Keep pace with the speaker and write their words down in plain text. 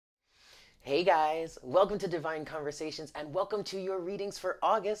Hey guys, welcome to Divine Conversations and welcome to your readings for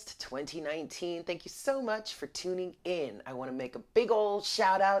August 2019. Thank you so much for tuning in. I want to make a big old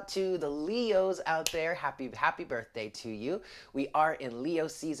shout out to the Leos out there. Happy birthday to you. We are in Leo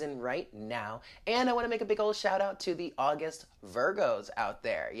season right now. And I want to make a big old shout out to the August Virgos out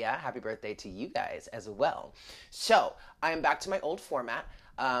there. Yeah, happy birthday to you guys as well. So, I am back to my old format.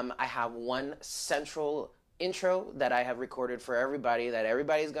 I have one central intro that I have recorded for everybody that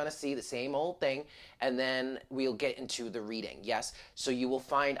everybody's going to see the same old thing, and then we'll get into the reading. Yes, so you will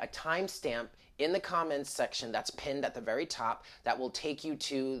find a timestamp in the comments section that's pinned at the very top that will take you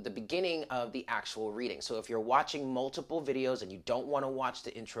to the beginning of the actual reading. So if you're watching multiple videos and you don't want to watch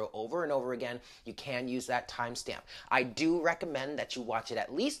the intro over and over again, you can use that timestamp. I do recommend that you watch it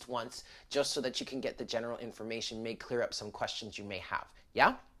at least once just so that you can get the general information, may clear up some questions you may have.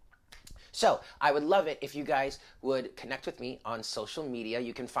 Yeah? So I would love it if you guys would connect with me on social media.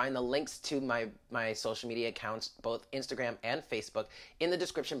 You can find the links to my social media accounts, both Instagram and Facebook, in the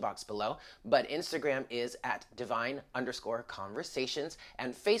description box below. But Instagram is at divine_conversations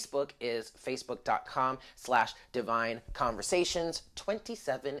and Facebook is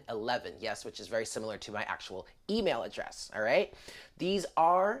facebook.com/divineconversations2711. Yes, which is very similar to my actual email address. All right. These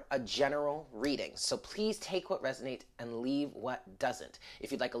are a general reading, so please take what resonates and leave what doesn't.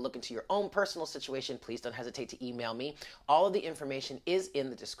 If you'd like a look into your own personal situation, please don't hesitate to email me. All of the information is in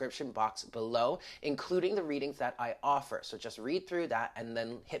the description box below, including the readings that I offer. So just read through that and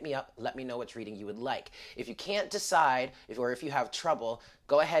then hit me up. Let me know which reading you would like. If you can't decide, or if you have trouble,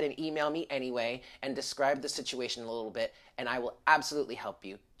 go ahead and email me anyway and describe the situation a little bit, and I will absolutely help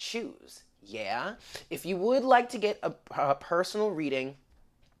you choose. Yeah. If you would like to get a personal reading,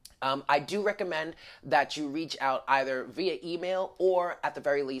 I do recommend that you reach out either via email or at the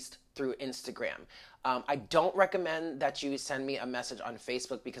very least through Instagram. I don't recommend that you send me a message on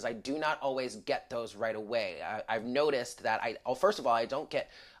Facebook because I do not always get those right away. I've noticed that first of all, I don't get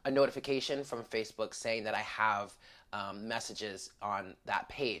a notification from Facebook saying that I have messages on that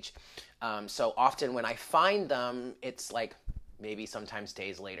page. So often when I find them, it's like maybe sometimes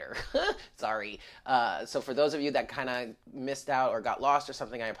days later. Sorry. So for those of you that kind of missed out or got lost or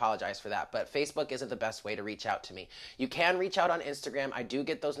something, I apologize for that. But Facebook isn't the best way to reach out to me. You can reach out on Instagram. I do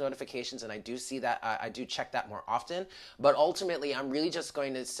get those notifications and I do see that. I do check that more often. But ultimately, I'm really just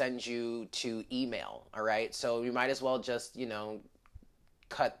going to send you to email. All right. So you might as well just,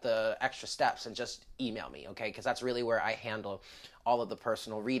 cut the extra steps and just email me, okay? Because that's really where I handle all of the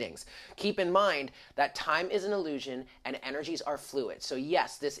personal readings. Keep in mind that time is an illusion and energies are fluid. So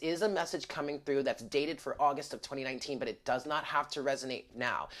yes, this is a message coming through that's dated for August of 2019, but it does not have to resonate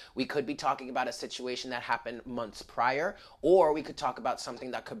now. We could be talking about a situation that happened months prior, or we could talk about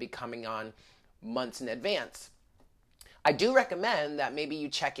something that could be coming on months in advance. I do recommend that maybe you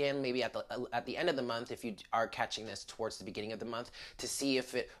check in maybe at the end of the month if you are catching this towards the beginning of the month to see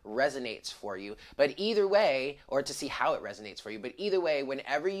if it resonates for you. But either way, or to see how it resonates for you. But either way,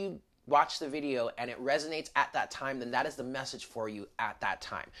 whenever you watch the video and it resonates at that time, then that is the message for you at that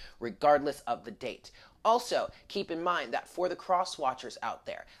time, regardless of the date. Also, keep in mind that for the cross watchers out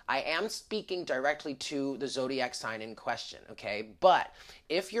there, I am speaking directly to the zodiac sign in question, okay? But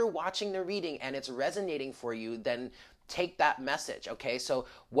if you're watching the reading and it's resonating for you, then take that message, okay? So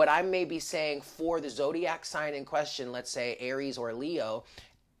what I may be saying for the zodiac sign in question, let's say Aries or Leo,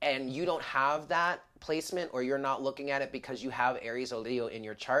 and you don't have that placement or you're not looking at it because you have Aries or Leo in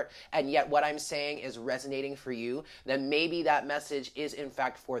your chart, and yet what I'm saying is resonating for you, then maybe that message is in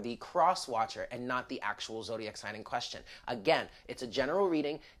fact for the cross watcher and not the actual zodiac sign in question. Again, it's a general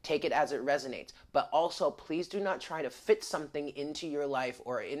reading. Take it as it resonates. But also, please do not try to fit something into your life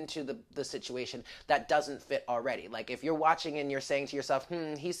or into the situation that doesn't fit already. Like if you're watching and you're saying to yourself,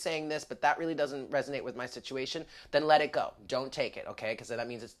 he's saying this, but that really doesn't resonate with my situation, then let it go. Don't take it, okay? Because that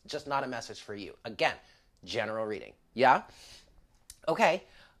means it's just not a message for you. Again, general reading. Yeah? Okay.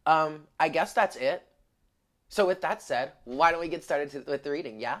 I guess that's it. So with that said, why don't we get started with the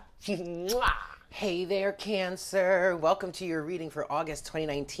reading, yeah? Hey there, Cancer. Welcome to your reading for August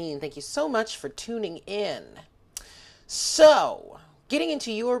 2019. Thank you so much for tuning in. So, getting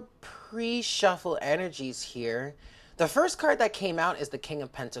into your pre-shuffle energies here, the first card that came out is the King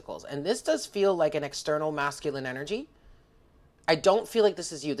of Pentacles, and this does feel like an external masculine energy. I don't feel like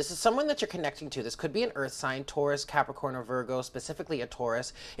this is you. This is someone that you're connecting to. This could be an earth sign, Taurus, Capricorn, or Virgo, specifically a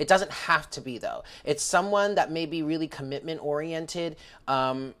Taurus. It doesn't have to be, though. It's someone that may be really commitment-oriented,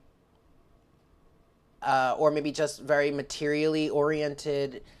 or maybe just very materially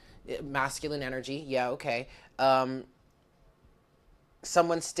oriented, masculine energy. Yeah, okay.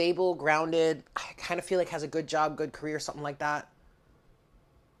 Someone stable, grounded, I kind of feel like has a good job, good career, something like that.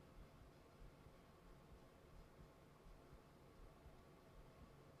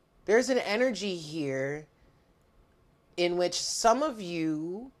 there's an energy here in which some of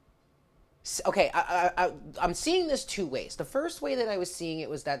you, okay, I'm seeing this two ways. The first way that I was seeing it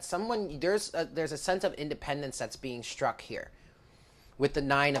was that there's a sense of independence that's being struck here with the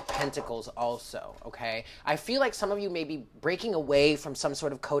Nine of Pentacles also, okay? I feel like some of you may be breaking away from some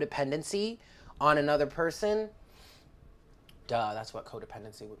sort of codependency on another person. Duh, that's what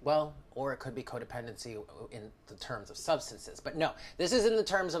codependency would, well, or it could be codependency in the terms of substances. But no, this is in the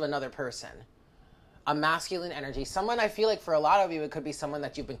terms of another person. A masculine energy. Someone, I feel like for a lot of you, it could be someone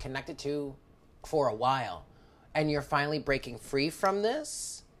that you've been connected to for a while. And you're finally breaking free from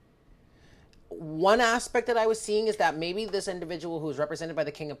this. One aspect that I was seeing is that maybe this individual who is represented by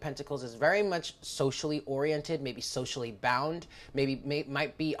the King of Pentacles is very much socially oriented, maybe socially bound,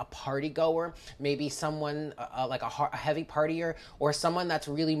 might be a party goer, maybe someone like a heavy partier, or someone that's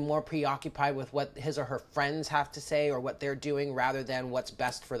really more preoccupied with what his or her friends have to say or what they're doing rather than what's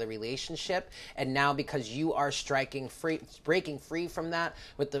best for the relationship. And now because you are breaking free from that,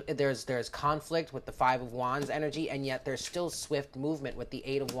 there's conflict with the Five of Wands energy, and yet there's still swift movement with the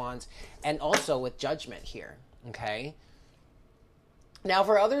Eight of Wands, and also with Judgment here, okay? Now,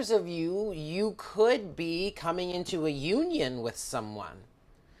 for others of you, you could be coming into a union with someone,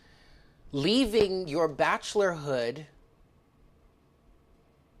 leaving your bachelorhood,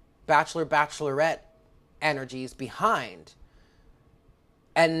 bachelorette energies behind.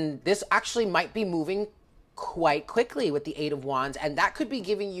 And this actually might be moving quite quickly with the Eight of Wands, and that could be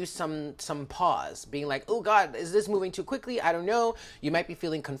giving you some pause, being like, oh God, is this moving too quickly? I don't know. You might be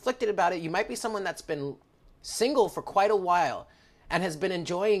feeling conflicted about it. You might be someone that's been single for quite a while and has been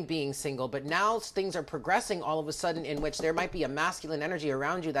enjoying being single, but now things are progressing all of a sudden, in which there might be a masculine energy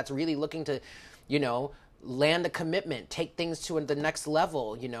around you that's really looking to, you know, land a commitment, take things to the next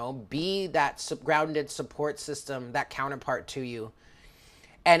level, you know, be that grounded support system, that counterpart to you.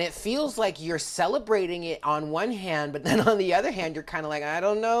 And it feels like you're celebrating it on one hand, but then on the other hand, you're kind of like, I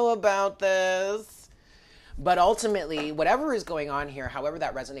don't know about this. But ultimately, whatever is going on here, however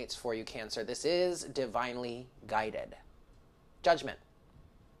that resonates for you, Cancer, this is divinely guided. Judgment.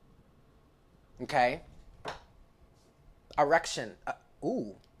 Okay? Erection.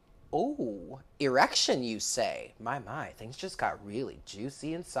 Erection, you say. My, things just got really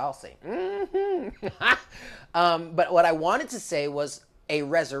juicy and saucy. But what I wanted to say was a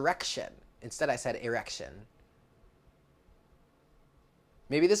resurrection. Instead, I said erection.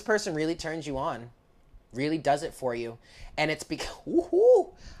 Maybe this person really turns you on, really does it for you, and it's because,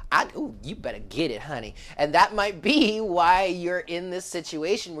 you better get it, honey. And that might be why you're in this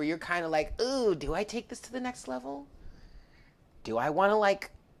situation where you're kind of like, ooh, do I take this to the next level? Do I want to,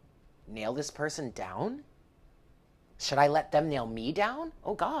 like, nail this person down? Should I let them nail me down?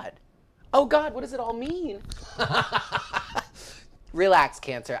 Oh, God. Oh, God, what does it all mean? Relax,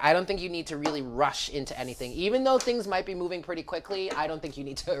 Cancer. I don't think you need to really rush into anything. Even though things might be moving pretty quickly, I don't think you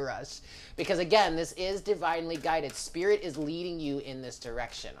need to rush. Because again, this is divinely guided. Spirit is leading you in this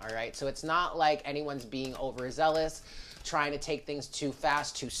direction, all right? So it's not like anyone's being overzealous, trying to take things too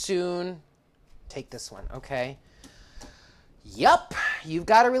fast, too soon. Take this one, okay? Yup, you've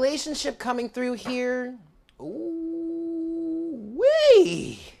got a relationship coming through here. Ooh-wee.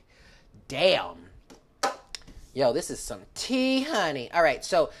 Damn. Yo, this is some tea, honey. All right,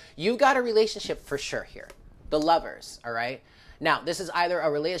 so you've got a relationship for sure here. The Lovers, all right? Now, this is either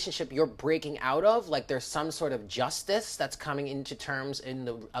a relationship you're breaking out of, like there's some sort of justice that's coming into terms in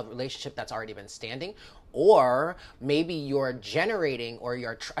a relationship that's already been standing, or maybe you're generating or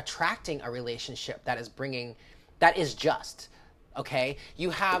you're attracting a relationship that is just. Okay?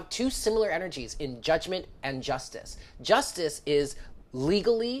 You have two similar energies in Judgment and Justice. Justice is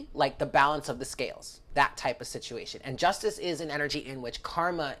legally like the balance of the scales, that type of situation. And Justice is an energy in which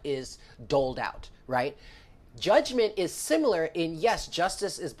karma is doled out, right? Judgment is similar in, yes,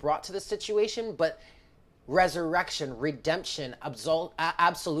 justice is brought to the situation, but resurrection, redemption,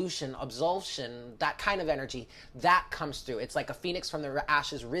 absolution, absolution, that kind of energy, that comes through. It's like a phoenix from the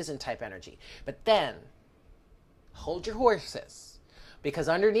ashes risen type energy. But then, hold your horses, because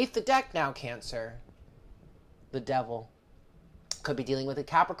underneath the deck now, Cancer, the devil could be dealing with a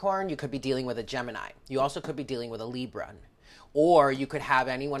Capricorn, you could be dealing with a Gemini. You also could be dealing with a Libra. Or you could have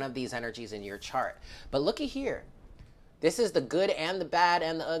any one of these energies in your chart. But looky here. This is the good and the bad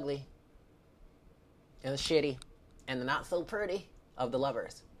and the ugly. And the shitty. And the not so pretty of the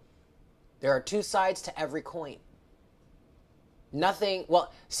Lovers. There are two sides to every coin. Nothing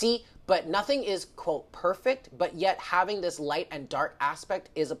is, quote, perfect, but yet having this light and dark aspect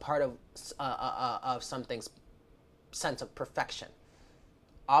is a part of something's sense of perfection.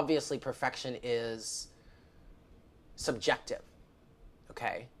 Obviously, perfection is subjective,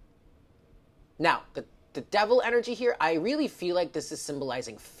 okay? Now, the devil energy here, I really feel like this is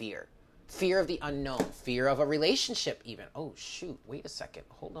symbolizing fear. Fear of the unknown, fear of a relationship even. Oh, shoot, wait a second.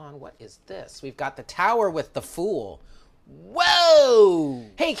 Hold on, what is this? We've got the Tower with the Fool. Whoa!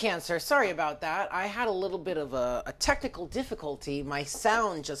 Hey, Cancer, sorry about that. I had a little bit of a technical difficulty. My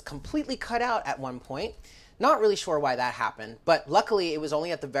sound just completely cut out at one point. Not really sure why that happened, but luckily it was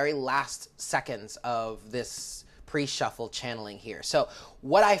only at the very last seconds of this pre-shuffle channeling here. So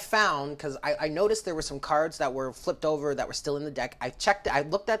what I found, because I noticed there were some cards that were flipped over that were still in the deck. I checked, I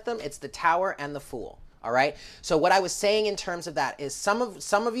looked at them. It's the Tower and the Fool. All right. So what I was saying in terms of that is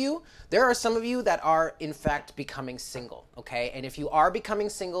there are some of you that are in fact becoming single. Okay. And if you are becoming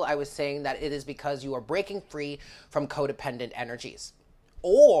single, I was saying that it is because you are breaking free from codependent energies.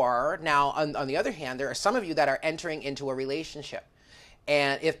 Or now on the other hand, there are some of you that are entering into a relationship.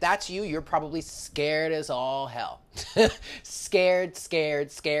 And if that's you, you're probably scared as all hell. scared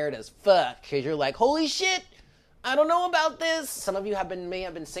as fuck. Because you're like, holy shit, I don't know about this. Some of you may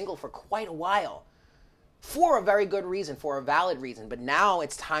have been single for quite a while. For a very good reason, for a valid reason. But now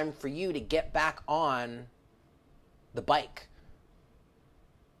it's time for you to get back on the bike.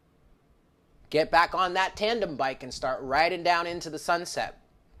 Get back on that tandem bike and start riding down into the sunset.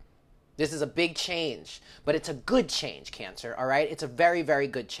 This is a big change, but it's a good change, Cancer, all right? It's a very, very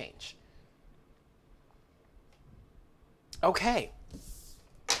good change. Okay.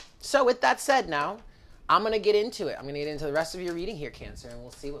 So with that said now, I'm going to get into it. I'm going to get into the rest of your reading here, Cancer, and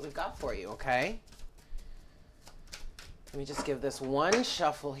we'll see what we've got for you, okay? Let me just give this one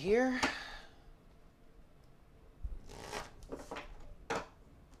shuffle here.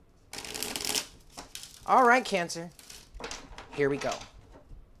 All right, Cancer. Here we go.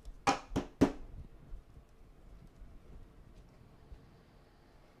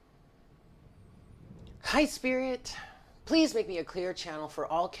 Hi, Spirit. Please make me a clear channel for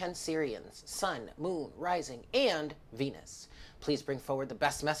all Cancerians, Sun, Moon, Rising, and Venus. Please bring forward the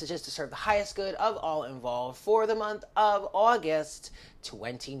best messages to serve the highest good of all involved for the month of August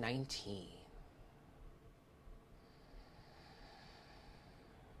 2019.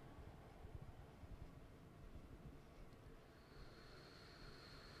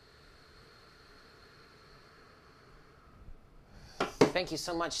 Thank you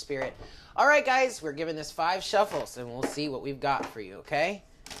so much, Spirit. All right, guys, we're giving this 5 shuffles, and we'll see what we've got for you, okay?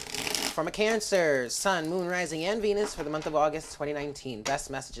 From a Cancer, Sun, Moon, Rising, and Venus for the month of August 2019.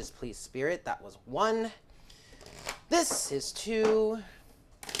 Best messages, please, Spirit. That was 1. This is 2.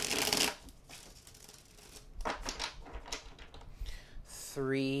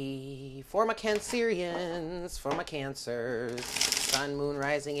 3. For my Cancerians, for my Cancers, Sun, Moon,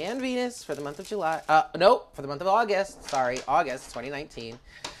 Rising, and Venus for the month of July. No, for the month of August. Sorry, August 2019.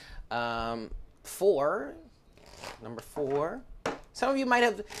 4. Number 4. Some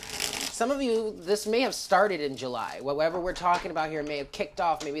of you, this may have started in July. Whatever we're talking about here may have kicked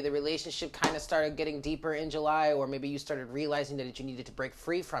off. Maybe the relationship kind of started getting deeper in July, or maybe you started realizing that you needed to break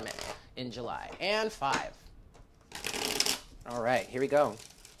free from it in July. And 5. All right, here we go.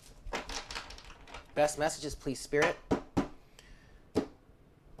 Best messages, please, Spirit.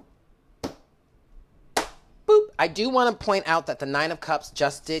 Boop. I do want to point out that the 9 of Cups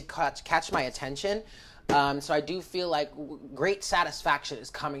just did catch my attention. So I do feel like great satisfaction is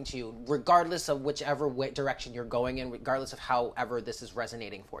coming to you, regardless of whichever direction you're going in, regardless of however this is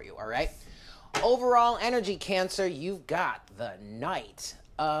resonating for you, all right? Overall energy, Cancer, you've got the Knight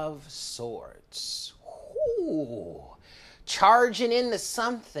of Swords. Ooh. Charging into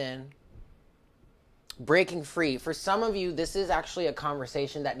something, breaking free. For some of you, this is actually a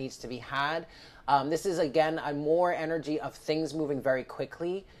conversation that needs to be had. This is, again, a more energy of things moving very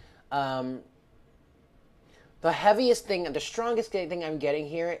quickly. The heaviest thing and the strongest thing I'm getting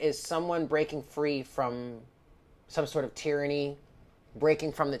here is someone breaking free from some sort of tyranny,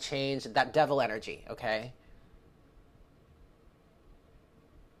 breaking from the chains, that devil energy, okay?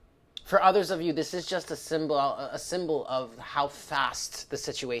 For others of you, this is just a symbol of how fast the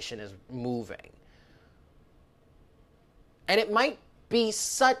situation is moving. And it might be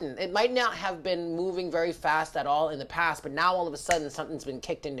sudden. It might not have been moving very fast at all in the past, but now all of a sudden something's been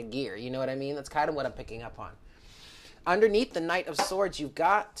kicked into gear. You know what I mean? That's kind of what I'm picking up on. Underneath the Knight of Swords, you've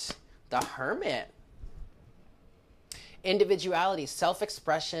got the Hermit. Individuality,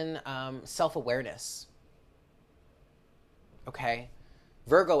 self-expression, self-awareness. Okay?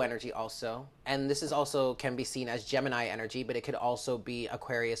 Virgo energy also. And this is also can be seen as Gemini energy, but it could also be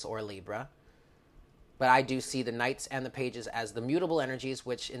Aquarius or Libra. But I do see the Knights and the Pages as the mutable energies,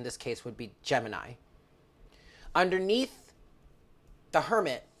 which in this case would be Gemini. Underneath the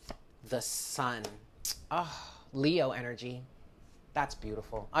Hermit, the Sun. Oh, Leo energy. That's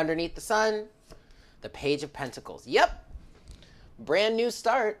beautiful. Underneath the Sun, The Page of Pentacles. Yep. Brand new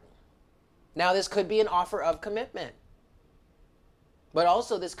start. Now, this could be an offer of commitment. But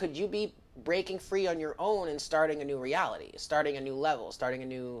also, this could you be breaking free on your own and starting a new reality, starting a new level, starting a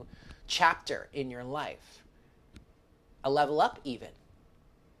new chapter in your life. A level up, even.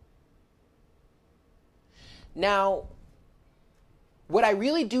 Now, what I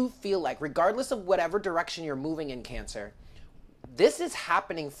really do feel like, regardless of whatever direction you're moving in, Cancer, this is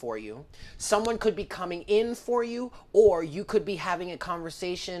happening for you. Someone could be coming in for you, or you could be having a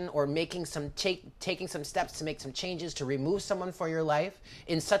conversation or making taking some steps to make some changes to remove someone from your life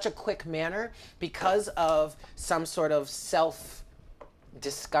in such a quick manner because of some sort of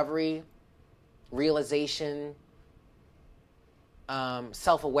self-discovery, realization,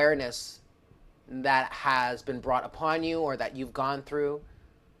 self-awareness that has been brought upon you or that you've gone through.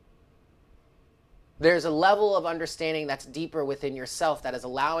 There's a level of understanding that's deeper within yourself that is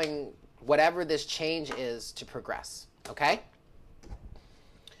allowing whatever this change is to progress, okay?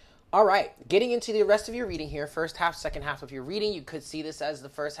 All right, getting into the rest of your reading here, first half, second half of your reading. You could see this as the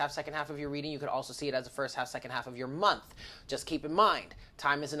first half, second half of your reading. You could also see it as the first half, second half of your month. Just keep in mind,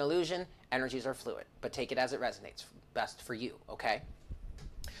 time is an illusion, energies are fluid, but take it as it resonates best for you, okay?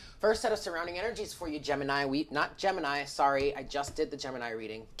 First set of surrounding energies for you, Gemini. Not Gemini, sorry, I just did the Gemini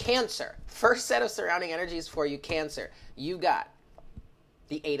reading. Cancer. First set of surrounding energies for you, Cancer. You got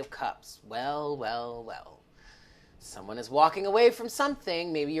the Eight of Cups. Well, well, well. Someone is walking away from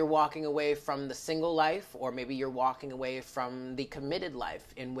something. Maybe you're walking away from the single life, or maybe you're walking away from the committed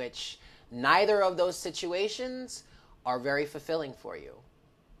life, in which neither of those situations are very fulfilling for you.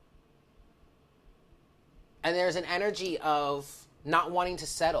 And there's an energy of not wanting to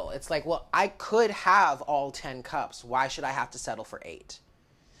settle. It's like, well, I could have all 10 cups. Why should I have to settle for 8?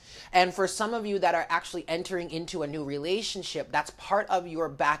 And for some of you that are actually entering into a new relationship, that's part of your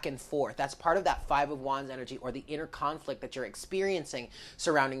back and forth. That's part of that Five of Wands energy, or the inner conflict that you're experiencing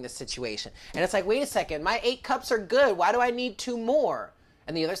surrounding this situation. And it's like, wait a second, my 8 cups are good. Why do I need 2 more?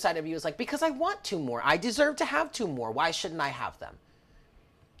 And the other side of you is like, because I want 2 more. I deserve to have 2 more. Why shouldn't I have them?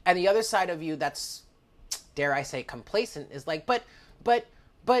 And the other side of you that's, dare I say, complacent, is like, but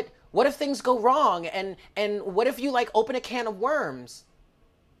what if things go wrong? And what if you like open a can of worms?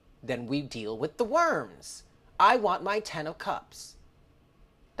 Then we deal with the worms. I want my 10 of Cups.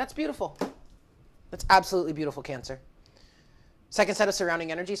 That's beautiful. That's absolutely beautiful, Cancer. Second set of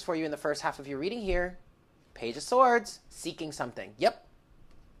surrounding energies for you in the first half of your reading here. Page of Swords, seeking something. Yep.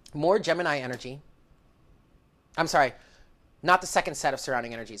 More Gemini energy. I'm sorry, not the second set of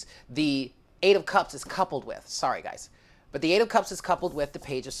surrounding energies. The Eight of Cups is coupled with, sorry guys, but the Eight of Cups is coupled with the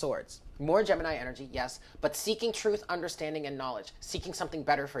Page of Swords. More Gemini energy, yes, but seeking truth, understanding, and knowledge. Seeking something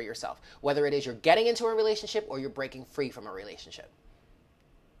better for yourself. Whether it is you're getting into a relationship or you're breaking free from a relationship.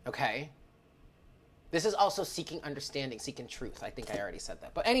 Okay? This is also seeking understanding, seeking truth. I think I already said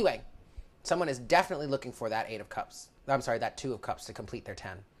that. But anyway, someone is definitely looking for that Eight of Cups. I'm sorry, that Two of Cups to complete their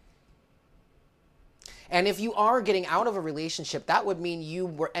 10. And if you are getting out of a relationship, that would mean you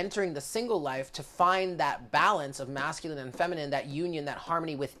were entering the single life to find that balance of masculine and feminine, that union, that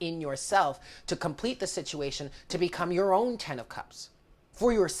harmony within yourself to complete the situation, to become your own 10 of Cups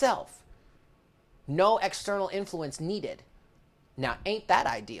for yourself. No external influence needed. Now, ain't that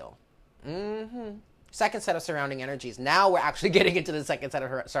ideal? Second set of surrounding energies. Now we're actually getting into the second set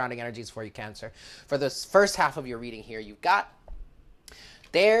of surrounding energies for you, Cancer. For this first half of your reading here, you've got,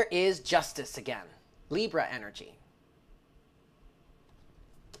 there is Justice again. Libra energy.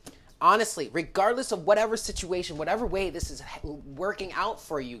 Honestly, regardless of whatever situation, whatever way this is working out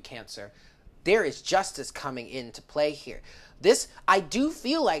for you, Cancer, there is justice coming into play here. This, I do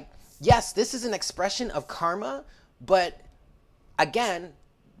feel like, yes, this is an expression of karma, but again,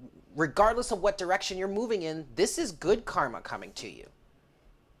 regardless of what direction you're moving in, this is good karma coming to you.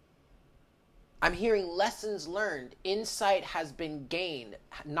 I'm hearing lessons learned, insight has been gained,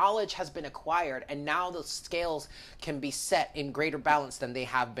 knowledge has been acquired, and now the scales can be set in greater balance than they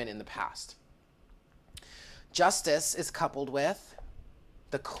have been in the past. Justice is coupled with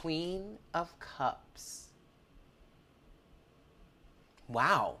the Queen of Cups.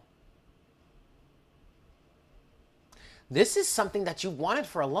 Wow. This is something that you wanted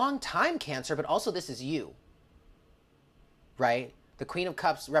for a long time, Cancer, but also this is you, right? The Queen of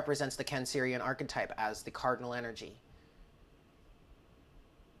Cups represents the Cancerian archetype as the cardinal energy.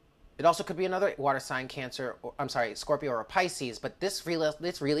 It also could be another water sign, Cancer, or, I'm sorry, Scorpio or Pisces, but this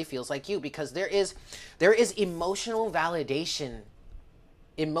really feels like you, because there is emotional validation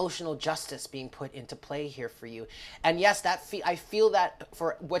emotional justice being put into play here for you. And yes, I feel that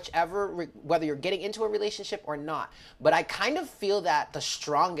for whether you're getting into a relationship or not, but I kind of feel that the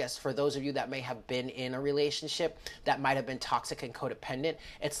strongest for those of you that may have been in a relationship that might have been toxic and codependent,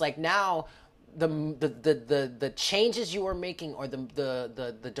 it's like now the changes you are making, or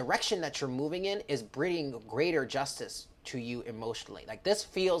the direction that you're moving in, is bringing greater justice to you emotionally. Like, this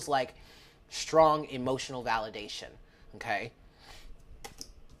feels like strong emotional validation. Okay,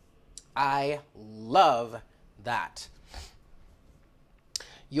 I love that.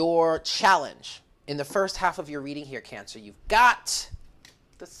 Your challenge in the first half of your reading here, Cancer, you've got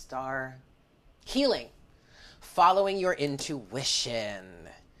the Star. Healing, following your intuition,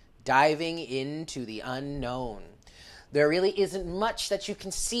 diving into the unknown. There really isn't much that you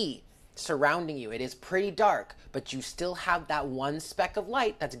can see surrounding you. It is pretty dark, but you still have that one speck of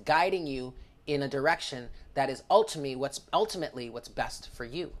light that's guiding you in a direction that is ultimately what's best for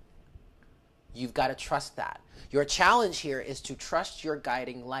you. You've got to trust that. Your challenge here is to trust your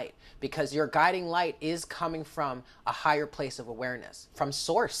guiding light, because your guiding light is coming from a higher place of awareness, from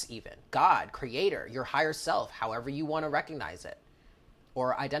source even, God, creator, your higher self, however you want to recognize it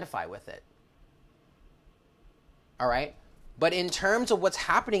or identify with it. All right? But in terms of what's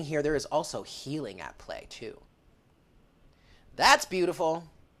happening here, there is also healing at play too. That's beautiful.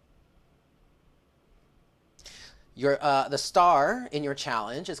 The Star in your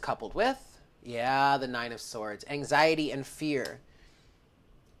challenge is coupled with, the Nine of Swords, anxiety and fear.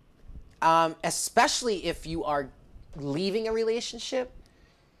 Especially if you are leaving a relationship,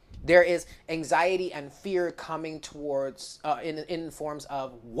 there is anxiety and fear coming towards, in forms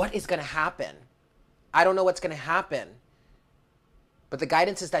of, what is going to happen? I don't know what's going to happen. But the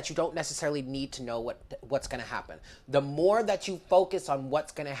guidance is that you don't necessarily need to know what's going to happen. The more that you focus on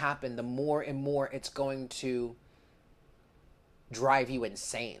what's going to happen, the more and more it's going to drive you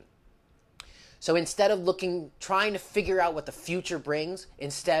insane. So instead of trying to figure out what the future brings,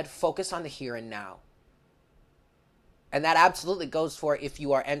 instead focus on the here and now. And that absolutely goes for if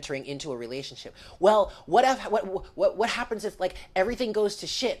you are entering into a relationship. Well, what happens if, like, everything goes to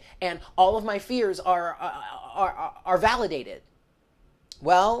shit and all of my fears are validated?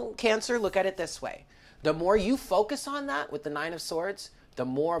 Well, Cancer, look at it this way. The more you focus on that with the Nine of Swords, the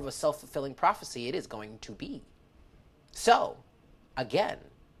more of a self-fulfilling prophecy it is going to be. So, again,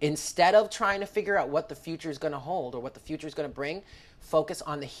 instead of trying to figure out what the future is going to hold or what the future is going to bring, focus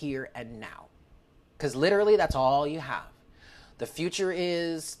on the here and now. Because literally, that's all you have. The future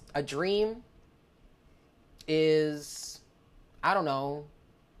is a dream, is a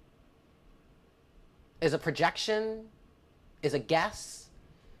projection, is a guess.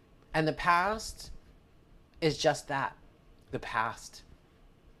 And the past is just that, the past.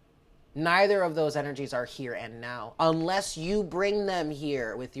 Neither of those energies are here and now, unless you bring them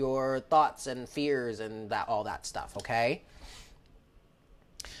here with your thoughts and fears and all that stuff, okay?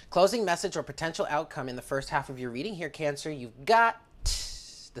 Closing message or potential outcome in the first half of your reading here, Cancer, you've got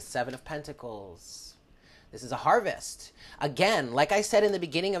the Seven of Pentacles. This is a harvest. Again, like I said in the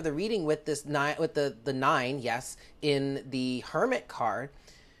beginning of the reading with this the nine, yes, in the Hermit card,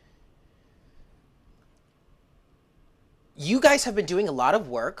 you guys have been doing a lot of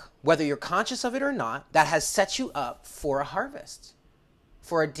work, whether you're conscious of it or not, that has set you up for a harvest,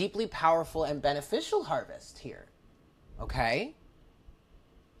 for a deeply powerful and beneficial harvest here. Okay?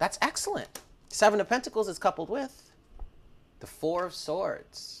 That's excellent. Seven of Pentacles is coupled with the Four of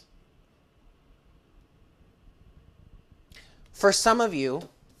Swords. For some of you,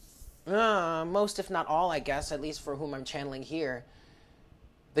 most if not all, I guess, at least for whom I'm channeling here,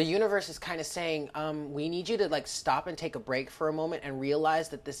 the universe is kind of saying, we need you to stop and take a break for a moment and realize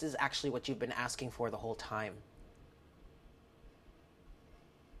that this is actually what you've been asking for the whole time.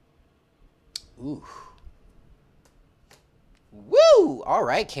 Ooh. Woo! All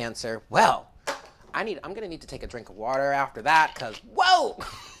right, Cancer. Well, I'm going to need to take a drink of water after that, because, whoa!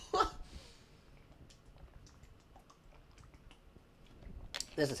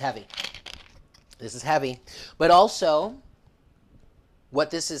 This is heavy. This is heavy. But also, what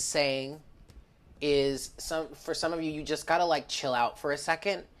this is saying is, for some of you, you just got to chill out for a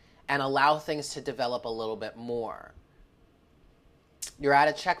second and allow things to develop a little bit more. You're at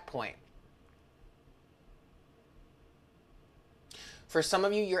a checkpoint. For some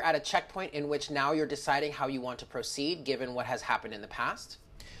of you, you're at a checkpoint in which now you're deciding how you want to proceed given what has happened in the past.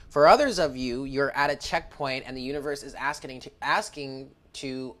 For others of you, you're at a checkpoint and the universe is asking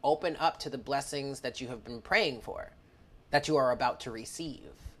to open up to the blessings that you have been praying for, that you are about to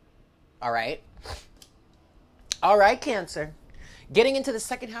receive. All right? All right, Cancer. Getting into the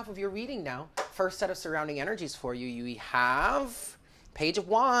second half of your reading now. First set of surrounding energies for you. You have Page of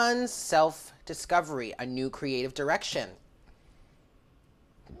Wands, self-discovery, a new creative direction.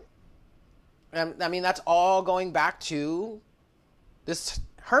 I mean, that's all going back to this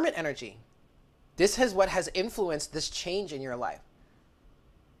Hermit energy. This is what has influenced this change in your life.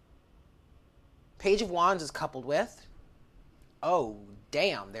 Page of Wands is coupled with, oh,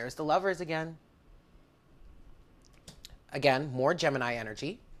 damn, there's the Lovers again. Again, more Gemini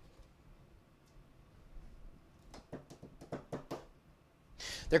energy.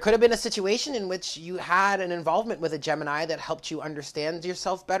 There could have been a situation in which you had an involvement with a Gemini that helped you understand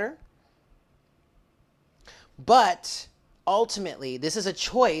yourself better. But ultimately, this is a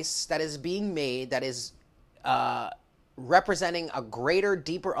choice that is being made that is representing a greater,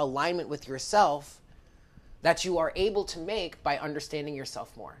 deeper alignment with yourself that you are able to make by understanding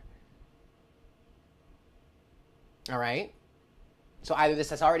yourself more. All right? So either this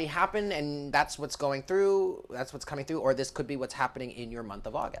has already happened and that's what's going through, that's what's coming through, or this could be what's happening in your month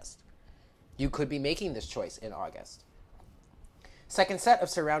of August. You could be making this choice in August. Second set of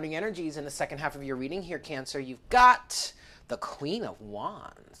surrounding energies in the second half of your reading here, Cancer. You've got the Queen of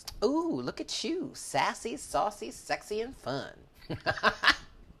Wands. Ooh, look at you. Sassy, saucy, sexy, and fun.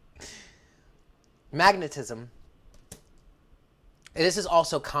 Magnetism. This is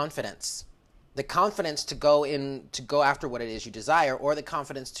also confidence. The confidence to go after what it is you desire, or the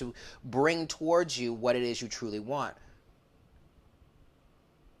confidence to bring towards you what it is you truly want.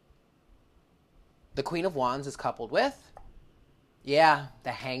 The Queen of Wands is coupled with, yeah,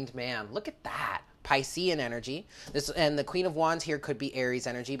 the Hanged Man. Look at that. Piscean energy. And the Queen of Wands here could be Aries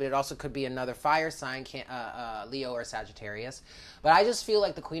energy, but it also could be another fire sign, Leo or Sagittarius. But I just feel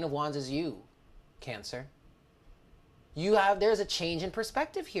like the Queen of Wands is you, Cancer. There's a change in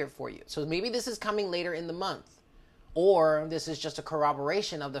perspective here for you. So maybe this is coming later in the month, or this is just a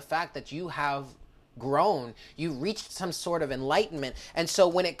corroboration of the fact that you have grown, you reached some sort of enlightenment. And so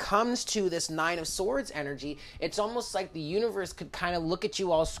when it comes to this Nine of Swords energy, it's almost like the universe could kind of look at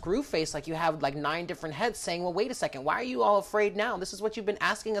you all screw-faced, like you have like 9 different heads, saying, well, wait a second, why are you all afraid now? This is what you've been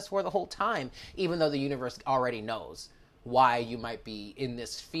asking us for the whole time, even though the universe already knows why you might be in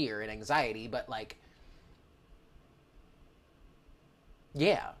this fear and anxiety. But like,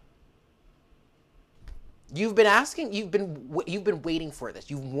 yeah, you've been asking, you've been waiting for this,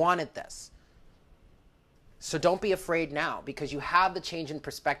 you've wanted this. So don't be afraid now, because you have the change in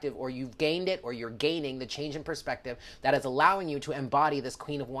perspective, or you've gained it, or you're gaining the change in perspective that is allowing you to embody this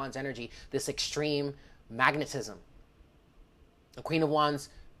Queen of Wands energy, this extreme magnetism. The Queen of Wands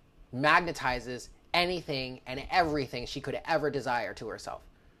magnetizes anything and everything she could ever desire to herself.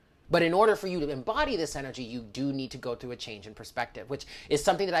 But in order for you to embody this energy, you do need to go through a change in perspective, which is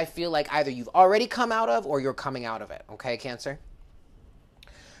something that I feel like either you've already come out of or you're coming out of it. Okay, Cancer?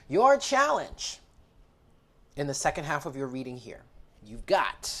 Your challenge in the second half of your reading here, you've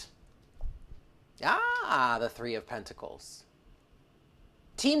got, the Three of Pentacles.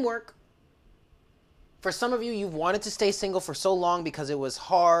 Teamwork. For some of you, you've wanted to stay single for so long because it was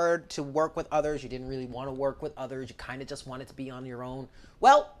hard to work with others. You didn't really want to work with others. You kind of just wanted to be on your own.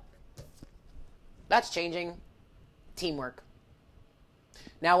 Well, that's changing. Teamwork.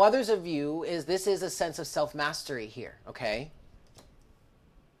 Now, others of you, this is a sense of self-mastery here, okay?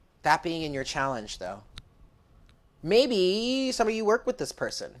 That being in your challenge, though. Maybe some of you work with this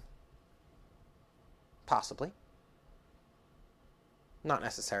person. Possibly. Not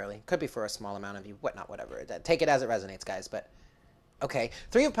necessarily. Could be for a small amount of you. Whatever. Take it as it resonates, guys. But, okay.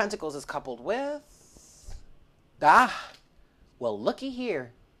 Three of Pentacles is coupled with, well, looky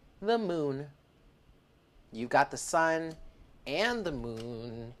here. The Moon. You've got the Sun and the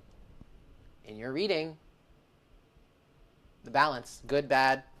Moon in your reading. The balance. Good,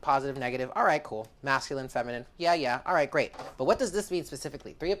 bad, positive, negative. All right, cool. Masculine, feminine. Yeah. All right, great. But what does this mean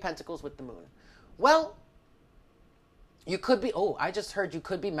specifically? Three of Pentacles with the Moon. Well, you could be, I just heard you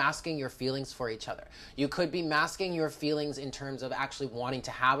could be masking your feelings for each other. You could be masking your feelings in terms of actually wanting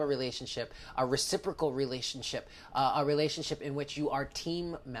to have a relationship, a reciprocal relationship, a relationship in which you are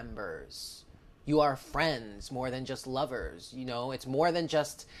team members. You are friends more than just lovers. You know, it's more than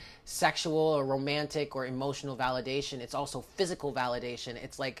just sexual or romantic or emotional validation. It's also physical validation.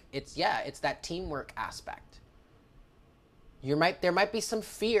 It's like, it's that teamwork aspect. There might be some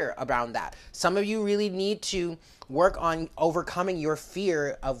fear around that. Some of you really need to work on overcoming your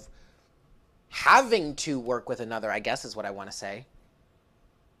fear of having to work with another, I guess is what I want to say.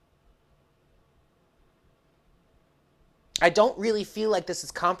 I don't really feel like this is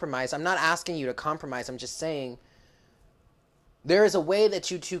compromise. I'm not asking you to compromise. I'm just saying there is a way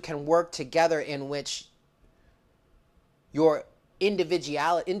that you two can work together in which your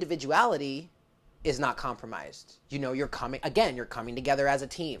individuality is not compromised. You know, you're coming together as a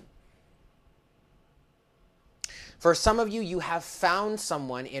team. For some of you, you have found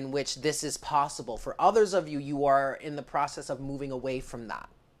someone in which this is possible. For others of you, you are in the process of moving away from that.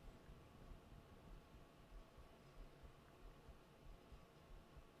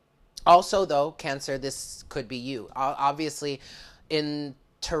 Also, though, Cancer, this could be you. Obviously, in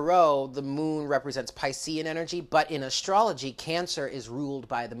Tarot, the moon represents Piscean energy, but in astrology, Cancer is ruled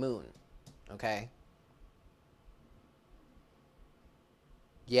by the moon. Okay?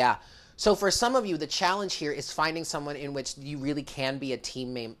 Yeah. So for some of you, the challenge here is finding someone in which you really can be a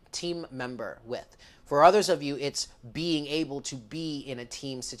team member with. For others of you, it's being able to be in a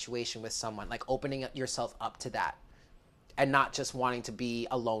team situation with someone, like opening yourself up to that and not just wanting to be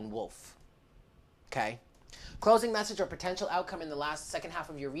a lone wolf. Okay? Closing message or potential outcome in the second half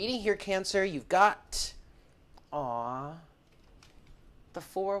of your reading here, Cancer. You've got, the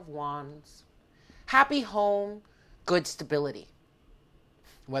Four of Wands. Happy home, good stability.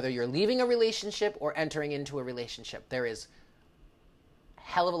 Whether you're leaving a relationship or entering into a relationship, there is a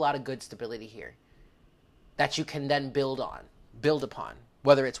hell of a lot of good stability here that you can then build upon,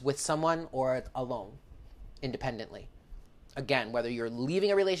 whether it's with someone or alone, independently. Again, whether you're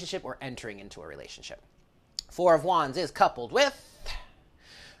leaving a relationship or entering into a relationship. Four of Wands is coupled with,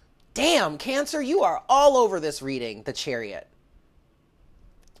 damn, Cancer, you are all over this reading, the Chariot.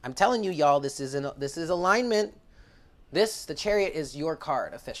 I'm telling you, y'all, this is alignment. The Chariot is your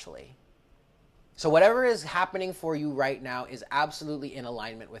card officially. So whatever is happening for you right now is absolutely in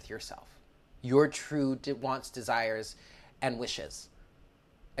alignment with yourself. Your true wants, desires, and wishes.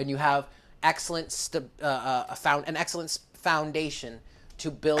 And you have an excellent foundation to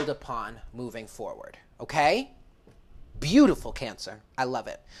build upon moving forward. Okay? Beautiful, Cancer. I love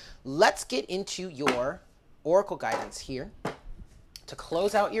it. Let's get into your oracle guidance here to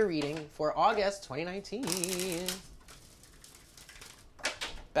close out your reading for August 2019.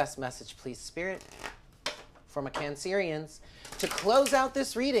 Best message, please, Spirit, for my Cancerians to close out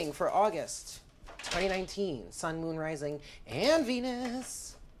this reading for August 2019. Sun, Moon, Rising, and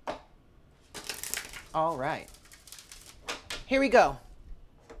Venus. All right. Here we go.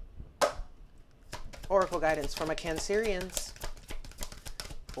 Oracle guidance for my Cancerians.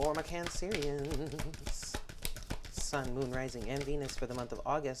 Sun, Moon, Rising, and Venus for the month of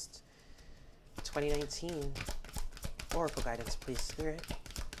August 2019. Oracle guidance, please, Spirit.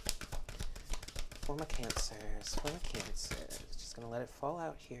 For my Cancers. Just going to let it fall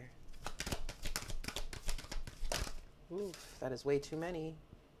out here. Oof, that is way too many.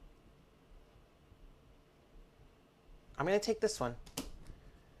 I'm going to take this one.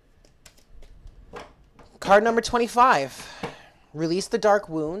 Card number 25. Release the dark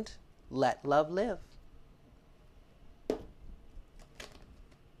wound. Let love live.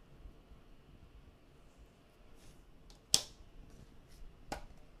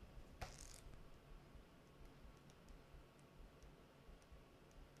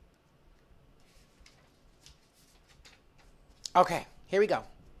 Okay, here we go.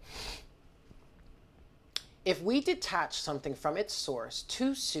 If we detach something from its source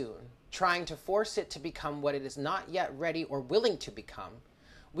too soon, trying to force it to become what it is not yet ready or willing to become,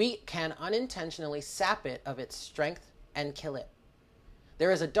 we can unintentionally sap it of its strength and kill it.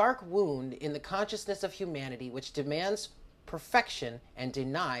 There is a dark wound in the consciousness of humanity which demands perfection and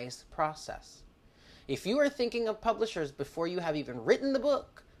denies process. If you are thinking of publishers before you have even written the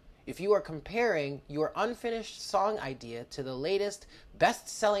book, if you are comparing your unfinished song idea to the latest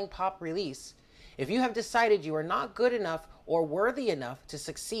best-selling pop release, if you have decided you are not good enough or worthy enough to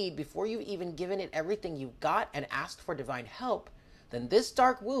succeed before you've even given it everything you've got and asked for divine help, then this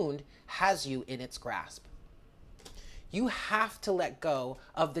dark wound has you in its grasp. You have to let go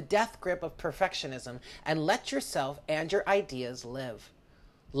of the death grip of perfectionism and let yourself and your ideas live.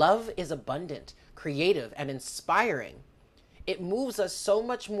 Love is abundant, creative, and inspiring. It moves us so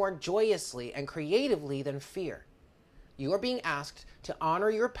much more joyously and creatively than fear. You are being asked to honor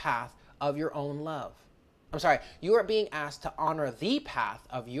your path of your own love. You are being asked to honor the path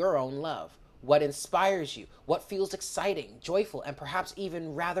of your own love. What inspires you, what feels exciting, joyful, and perhaps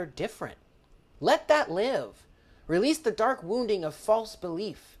even rather different. Let that live. Release the dark wounding of false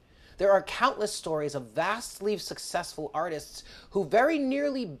belief. There are countless stories of vastly successful artists who very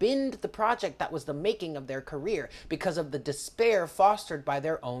nearly binned the project that was the making of their career because of the despair fostered by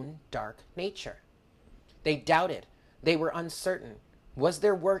their own dark nature. They doubted. They were uncertain. Was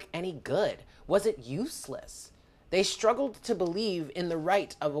their work any good? Was it useless? They struggled to believe in the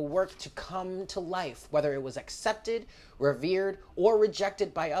right of a work to come to life, whether it was accepted, revered, or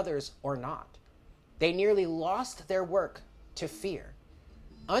rejected by others or not. They nearly lost their work to fear.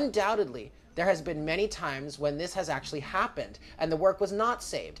 Undoubtedly, There has been many times when this has actually happened and the work was not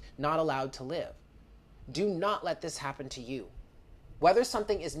saved, not allowed to live. Do not let this happen to you. Whether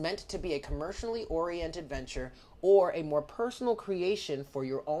something is meant to be a commercially oriented venture or a more personal creation for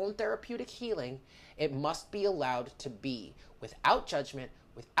your own therapeutic healing, it must be allowed to be, without judgment,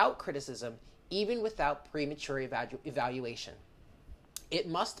 without criticism, even without premature evaluation. It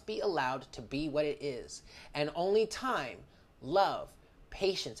must be allowed to be what it is, and only time, love,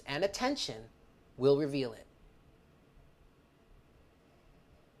 patience, and attention will reveal it.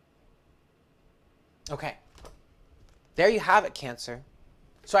 Okay. There you have it, Cancer.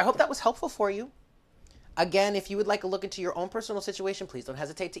 So I hope that was helpful for you. Again, if you would like a look into your own personal situation, please don't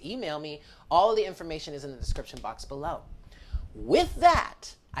hesitate to email me. All the information is in the description box below. With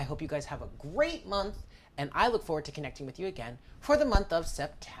that, I hope you guys have a great month, and I look forward to connecting with you again for the month of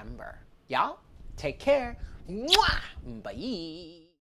September. Y'all, take care. Mwah! Bye.